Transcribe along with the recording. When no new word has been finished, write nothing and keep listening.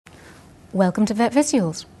Welcome to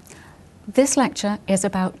VetVisuals. This lecture is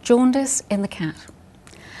about jaundice in the cat.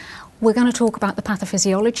 We're going to talk about the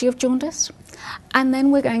pathophysiology of jaundice, and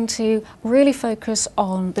then we're going to really focus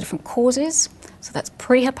on the different causes. So that's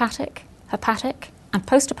prehepatic, hepatic, and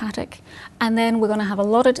posthepatic, and then we're going to have a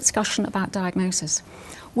lot of discussion about diagnosis.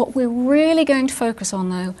 What we're really going to focus on,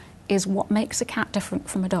 though, is what makes a cat different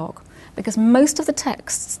from a dog, because most of the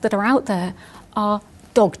texts that are out there are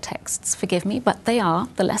dog texts, forgive me, but they are.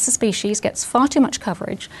 The lesser species gets far too much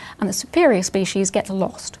coverage and the superior species gets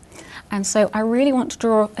lost. And so I really want to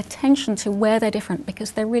draw attention to where they're different,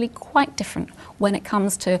 because they're really quite different when it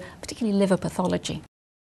comes to particularly liver pathology.